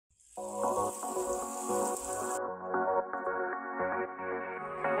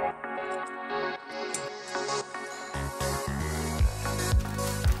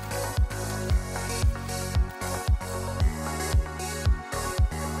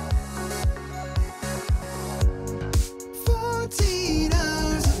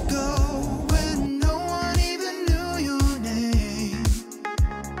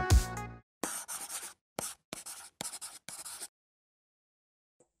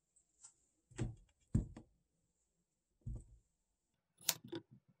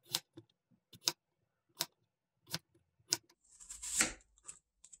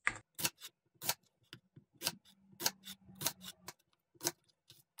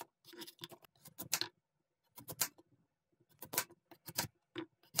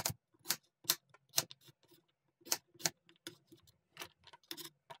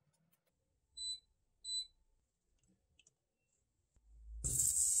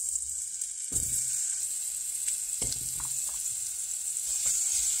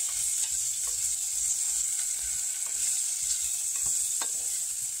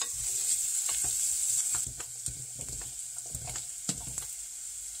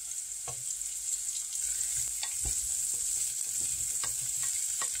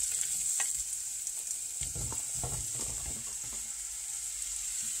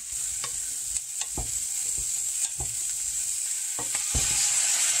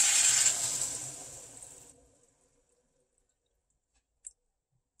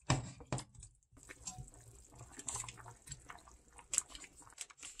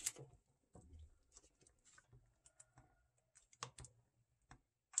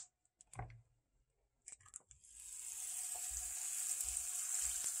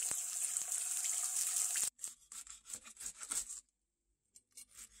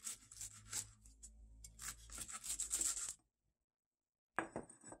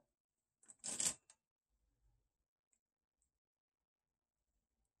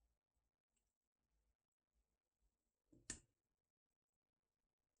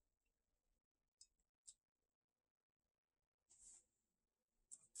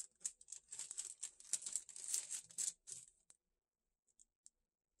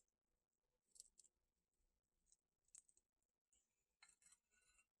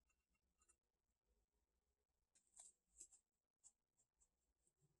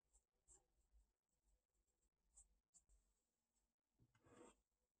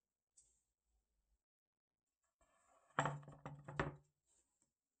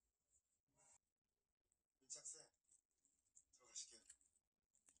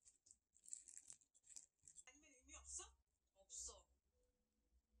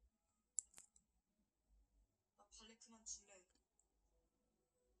난 줄래.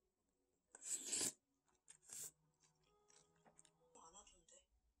 안 하던데.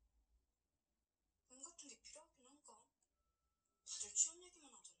 운 같은 게 필요하긴 한가? 다들 취업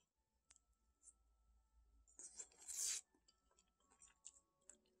얘기만 하잖아.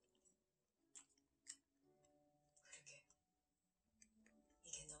 그러게.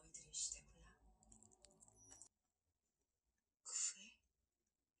 이게 너희들의 시대구나. 그래?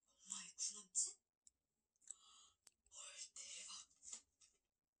 엄마의 군함집? 헐, 대박.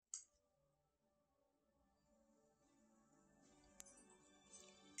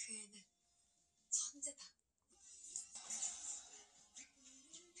 그 애는 천재다.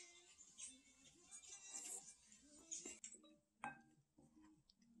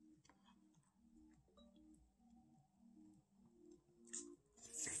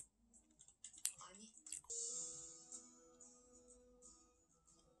 아니.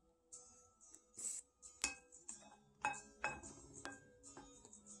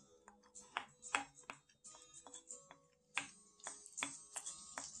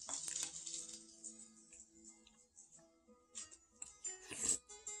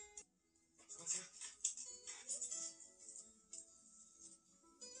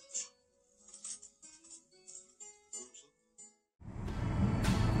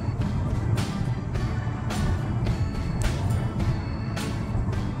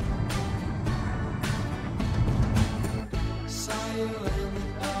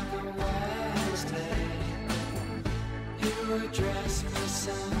 Dressed for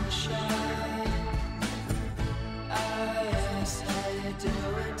sunshine. I asked how you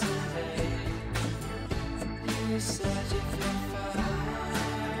doing today. You said you feel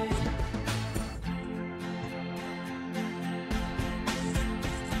fine.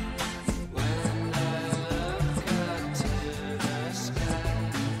 When I look up to the sky,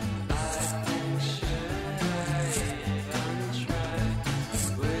 I think, should I even try?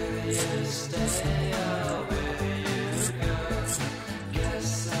 Will you stay or will you go?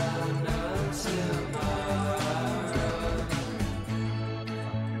 Guess I'll know tomorrow.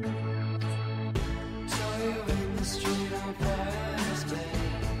 Saw you in the street on Thursday.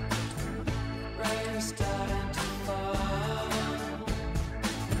 Rain starting to fall.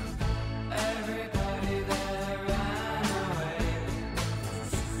 Everybody there ran away.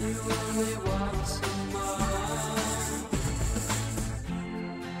 You only want some more.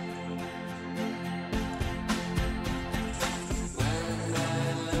 When I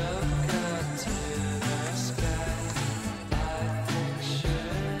look up to the sky, I think,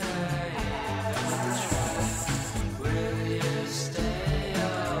 should I even try? Will you stay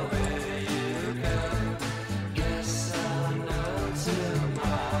or will you go? Guess I'll know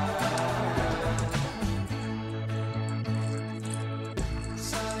tomorrow.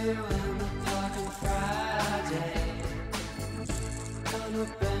 Saw you in the park on Friday, on the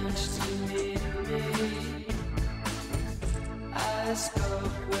bench to meet me. I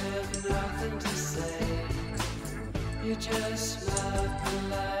spoke with nothing to say. You just smiled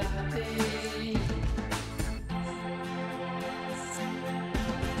politely.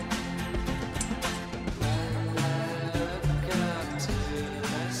 When I look up to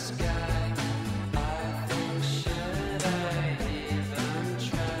the sky, I think, should I even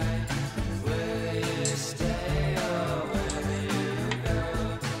try? Will you stay or will you go?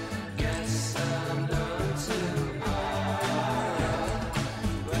 Guess I'll know tomorrow.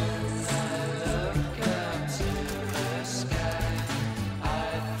 When I look up to the sky, I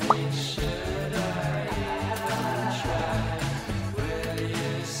think, should I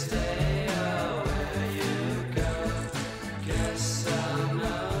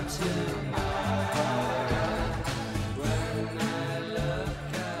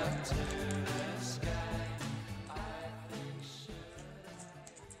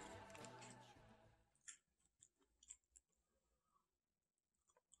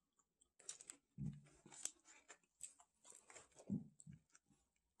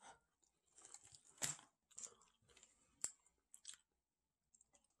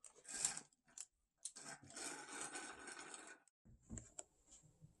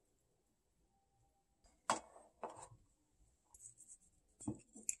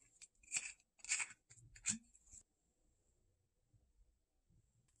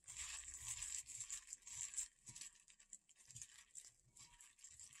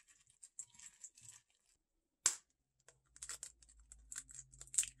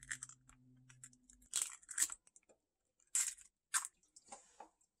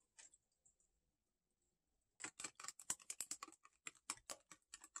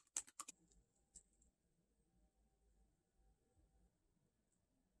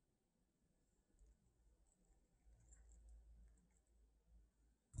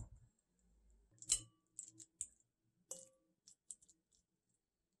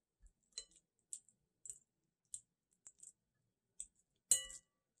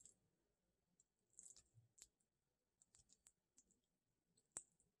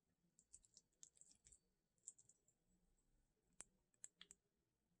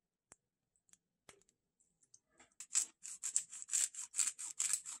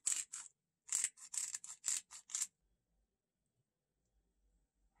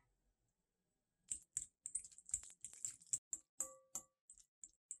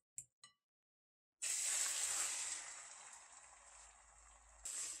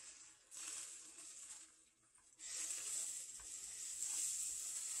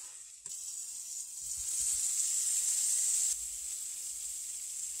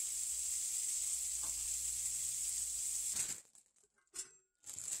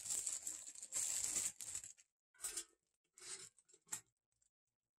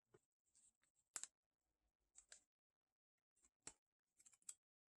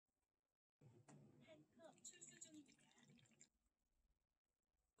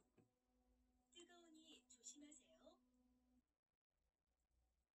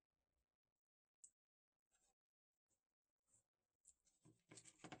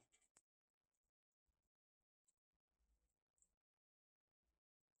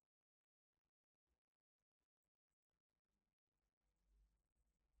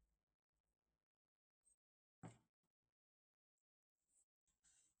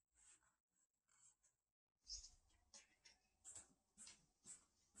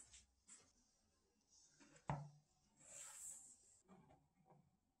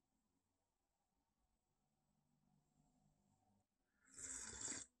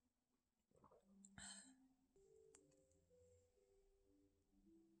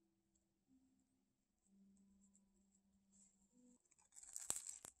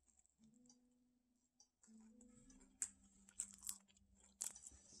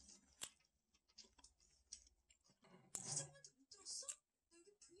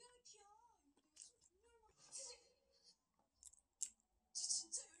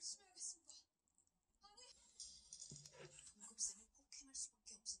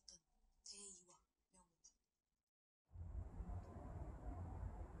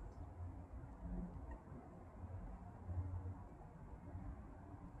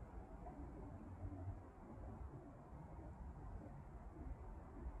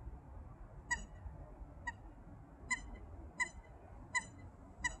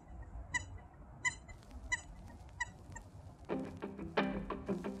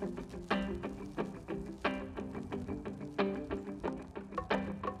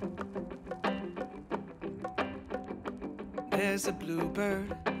There's a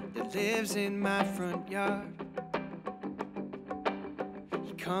bluebird that lives in my front yard.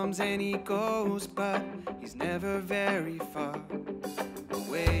 He comes and he goes, but he's never very far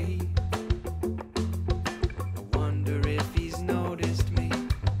away. I wonder if he's noticed me,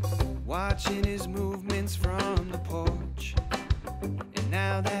 watching his movements from the porch. And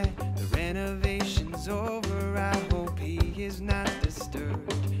now that the renovation's over, I hope he is not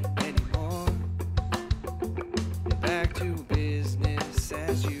disturbed anymore. And back to business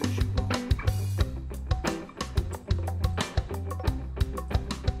as usual.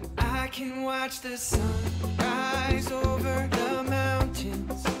 I can watch the sun rise over the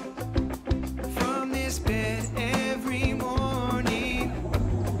mountains from this bed every morning.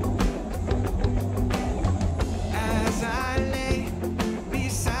 As I lay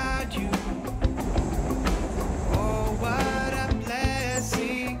beside you, oh what a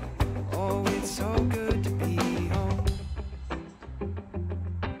blessing, oh it's so good to be home.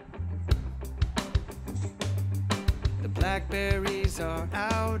 The blackberries are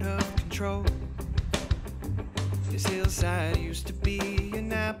out of control. This hillside used to be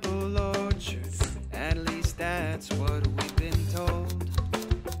an apple orchard, at least that's what we've been told.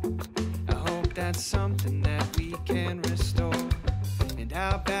 I hope that's something that we can restore. And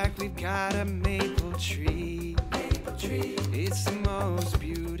out back we've got a maple tree. It's the most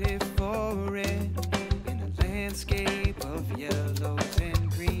beautiful red in a landscape of yellows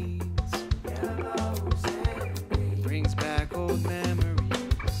and greens. Brings back old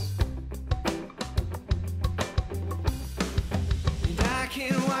memories. And I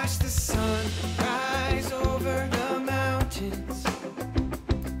can watch the sun rise over the mountains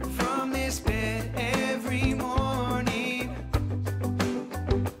from this bed every morning.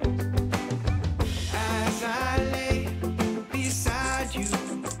 As I lay beside you,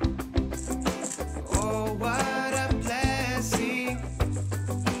 oh what a blessing.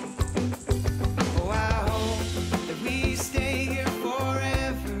 Oh I hope that we stay here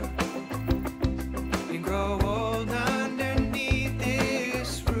forever and grow old underneath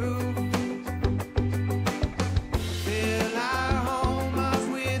this roof. Fill our home up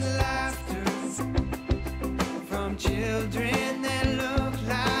with laughter from children that look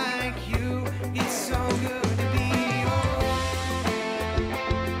like you. It's so good to be home.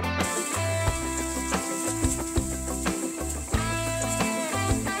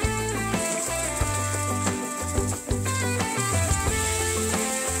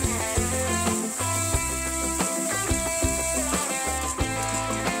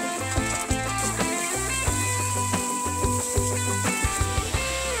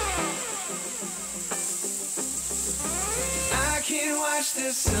 I can watch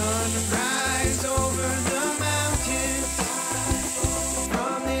the sun rise over the mountains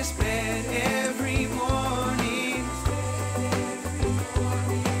from this bed every morning.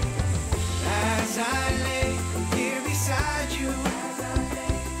 As I lay here beside you,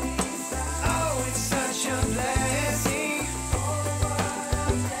 oh it's such a blessing.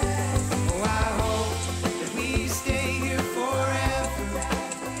 Oh I hope that we stay here forever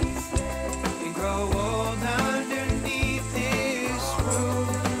and grow old underneath this roof.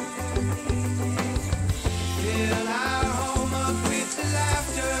 Fill our home up with the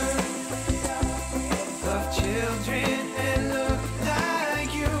laughter of children and look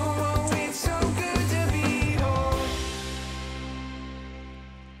like you. Oh, it's so good to be home.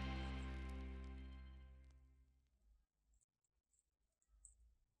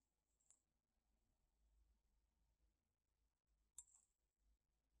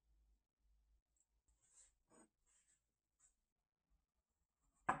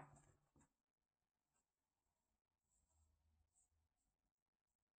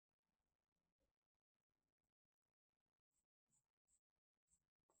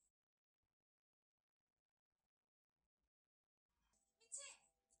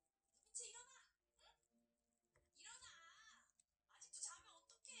 미치 일어나! 응? 일어나! 아직도 자면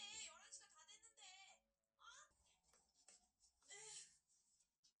어떡해? 11시가 다 됐는데. 어? 에휴,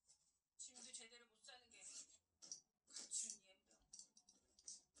 짐도 제대로 못 싸는 게 가출은 예병.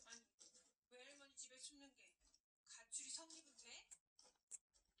 아니, 외할머니 집에 숨는 게 가출이 성립은 돼?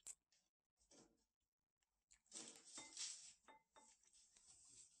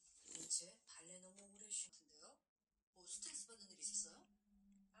 미치 발레 너무 오래 쉬었는데요? 뭐 스트레스 받는 일 있었어요?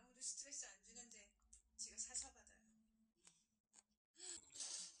 아무도 스트레스 안 주는데 지가 사서 받아요.